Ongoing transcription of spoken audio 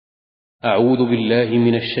أعوذ بالله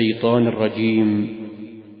من الشيطان الرجيم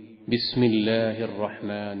بسم الله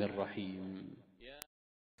الرحمن الرحيم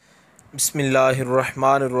بسم اللہ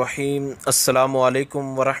الرحمن الرحیم۔ السلام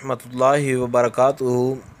علیکم ورحمۃ اللہ وبرکاتہ۔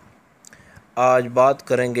 آج بات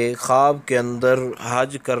کریں گے خواب کے اندر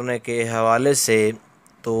حج کرنے کے حوالے سے۔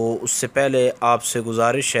 تو اس سے پہلے آپ سے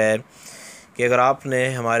گزارش ہے کہ اگر آپ نے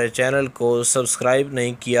ہمارے چینل کو سبسکرائب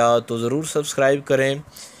نہیں کیا تو ضرور سبسکرائب کریں،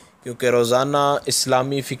 کیونکہ روزانہ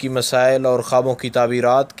اسلامی فقہی مسائل اور خوابوں کی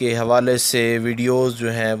تعبیرات کے حوالے سے ویڈیوز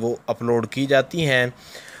جو ہیں وہ اپلوڈ کی جاتی ہیں،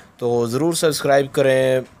 تو ضرور سبسکرائب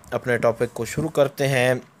کریں۔ اپنے ٹاپک کو شروع کرتے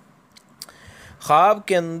ہیں۔ خواب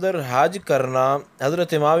کے اندر حج کرنا۔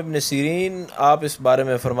 حضرت امام ابن سیرین آپ اس بارے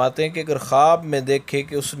میں فرماتے ہیں کہ اگر خواب میں دیکھے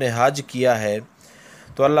کہ اس نے حج کیا ہے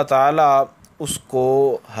تو اللہ تعالیٰ اس کو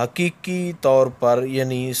حقیقی طور پر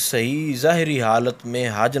یعنی صحیح ظاہری حالت میں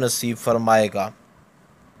حج نصیب فرمائے گا،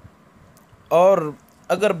 اور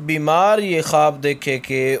اگر بیمار یہ خواب دیکھے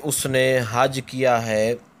کہ اس نے حج کیا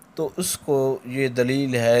ہے تو اس کو یہ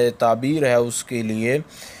دلیل ہے، تعبیر ہے اس کے لیے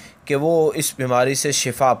کہ وہ اس بیماری سے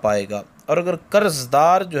شفا پائے گا۔ اور اگر قرض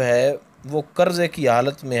دار جو ہے وہ قرضے کی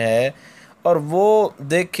حالت میں ہے اور وہ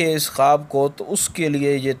دیکھے اس خواب کو، تو اس کے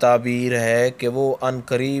لیے یہ تعبیر ہے کہ وہ عن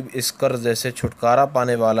قریب اس قرضے سے چھٹکارا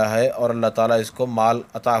پانے والا ہے اور اللہ تعالیٰ اس کو مال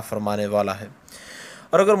عطا فرمانے والا ہے۔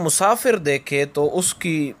 اور اگر مسافر دیکھے تو اس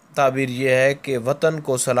کی تعبیر یہ ہے کہ وطن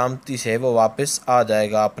کو سلامتی سے وہ واپس آ جائے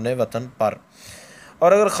گا اپنے وطن پر۔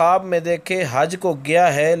 اور اگر خواب میں دیکھے حج کو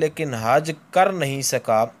گیا ہے لیکن حج کر نہیں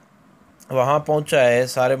سکا، وہاں پہنچا ہے،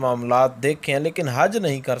 سارے معاملات دیکھے ہیں لیکن حج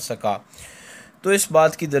نہیں کر سکا، تو اس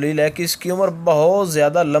بات کی دلیل ہے کہ اس کی عمر بہت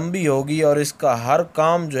زیادہ لمبی ہوگی اور اس کا ہر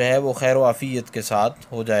کام جو ہے وہ خیر و عافیت کے ساتھ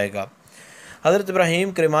ہو جائے گا۔ حضرت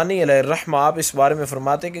ابراہیم کرمانی علیہ الرحمہ آپ اس بارے میں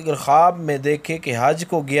فرماتے ہیں کہ اگر خواب میں دیکھے کہ حج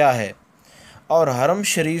کو گیا ہے اور حرم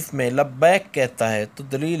شریف میں لبیک کہتا ہے تو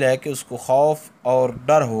دلیل ہے کہ اس کو خوف اور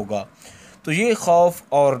ڈر ہوگا۔ تو یہ خوف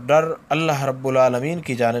اور ڈر اللہ رب العالمین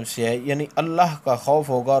کی جانب سے ہے، یعنی اللہ کا خوف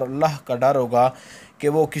ہوگا اور اللہ کا ڈر ہوگا کہ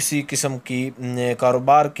وہ کسی قسم کی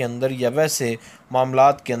کاروبار کے اندر یا ویسے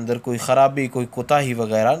معاملات کے اندر کوئی خرابی، کوئی کوتاہی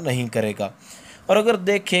وغیرہ نہیں کرے گا۔ اور اگر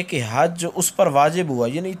دیکھے کہ حج اس پر واجب ہوا،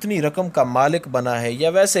 یعنی اتنی رقم کا مالک بنا ہے، یا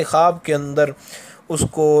ویسے خواب کے اندر اس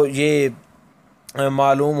کو یہ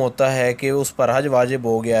معلوم ہوتا ہے کہ اس پر حج واجب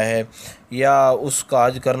ہو گیا ہے یا اس کا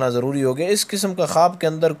حج کرنا ضروری ہو گیا، اس قسم کا خواب کے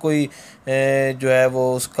اندر کوئی جو ہے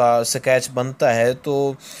وہ اس کا سکیچ بنتا ہے،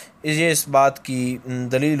 تو یہ اس بات کی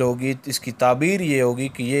دلیل ہوگی، اس کی تعبیر یہ ہوگی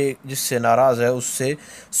کہ یہ جس سے ناراض ہے اس سے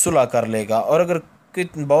صلح کر لے گا۔ اور اگر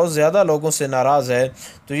بہت زیادہ لوگوں سے ناراض ہے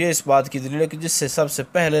تو یہ اس بات کی دلیل ہے کہ جس سے سب سے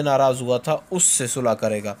پہلے ناراض ہوا تھا اس سے صلح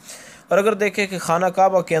کرے گا۔ اور اگر دیکھیں کہ خانہ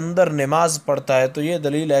کعبہ کے اندر نماز پڑھتا ہے تو یہ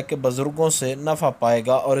دلیل ہے کہ بزرگوں سے نفع پائے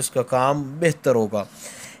گا اور اس کا کام بہتر ہوگا۔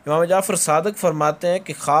 امام جعفر صادق فرماتے ہیں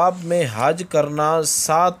کہ خواب میں حج کرنا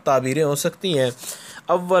 7 تعبیریں ہو سکتی ہیں۔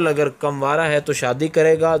 اول، اگر کموارہ ہے تو شادی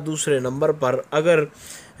کرے گا، دوسرے نمبر پر اگر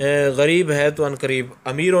غریب ہے تو ان قریب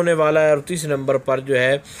امیر ہونے والا ہے، اور تیسرے نمبر پر جو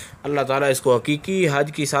ہے اللہ تعالیٰ اس کو حقیقی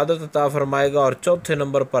حج کی سعادت عطا فرمائے گا، اور چوتھے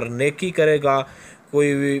نمبر پر نیکی کرے گا،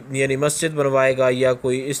 کوئی یعنی مسجد بنوائے گا یا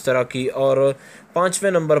کوئی اس طرح کی، اور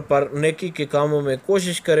 5ویں نمبر پر نیکی کے کاموں میں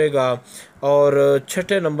کوشش کرے گا، اور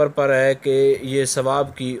 6 نمبر پر ہے کہ یہ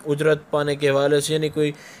ثواب کی اجرت پانے کے حوالے سے یعنی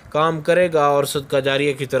کوئی کام کرے گا اور صدقہ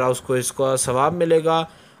جاریہ کی طرح اس کو ثواب ملے گا،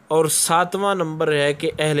 اور 7واں نمبر ہے کہ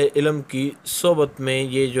اہل علم کی صحبت میں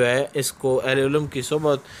یہ جو ہے اس کو اہل علم کی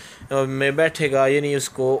صحبت میں بیٹھے گا، یعنی اس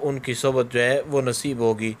کو ان کی صحبت جو ہے وہ نصیب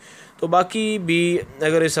ہوگی۔ تو باقی بھی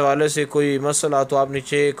اگر اس حوالے سے کوئی مسئلہ تو آپ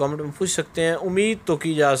نیچے کامنٹ میں پوچھ سکتے ہیں۔ امید تو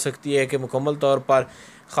کی جا سکتی ہے کہ مکمل طور پر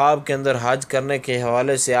خواب کے اندر حج کرنے کے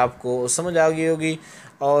حوالے سے آپ کو سمجھ آ گئی ہوگی،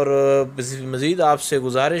 اور مزید آپ سے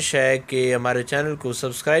گزارش ہے کہ ہمارے چینل کو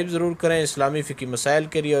سبسکرائب ضرور کریں اسلامی فقہی مسائل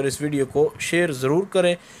کے لیے، اور اس ویڈیو کو شیئر ضرور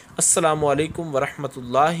کریں۔ السلام علیکم ورحمۃ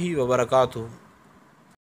اللہ وبرکاتہ۔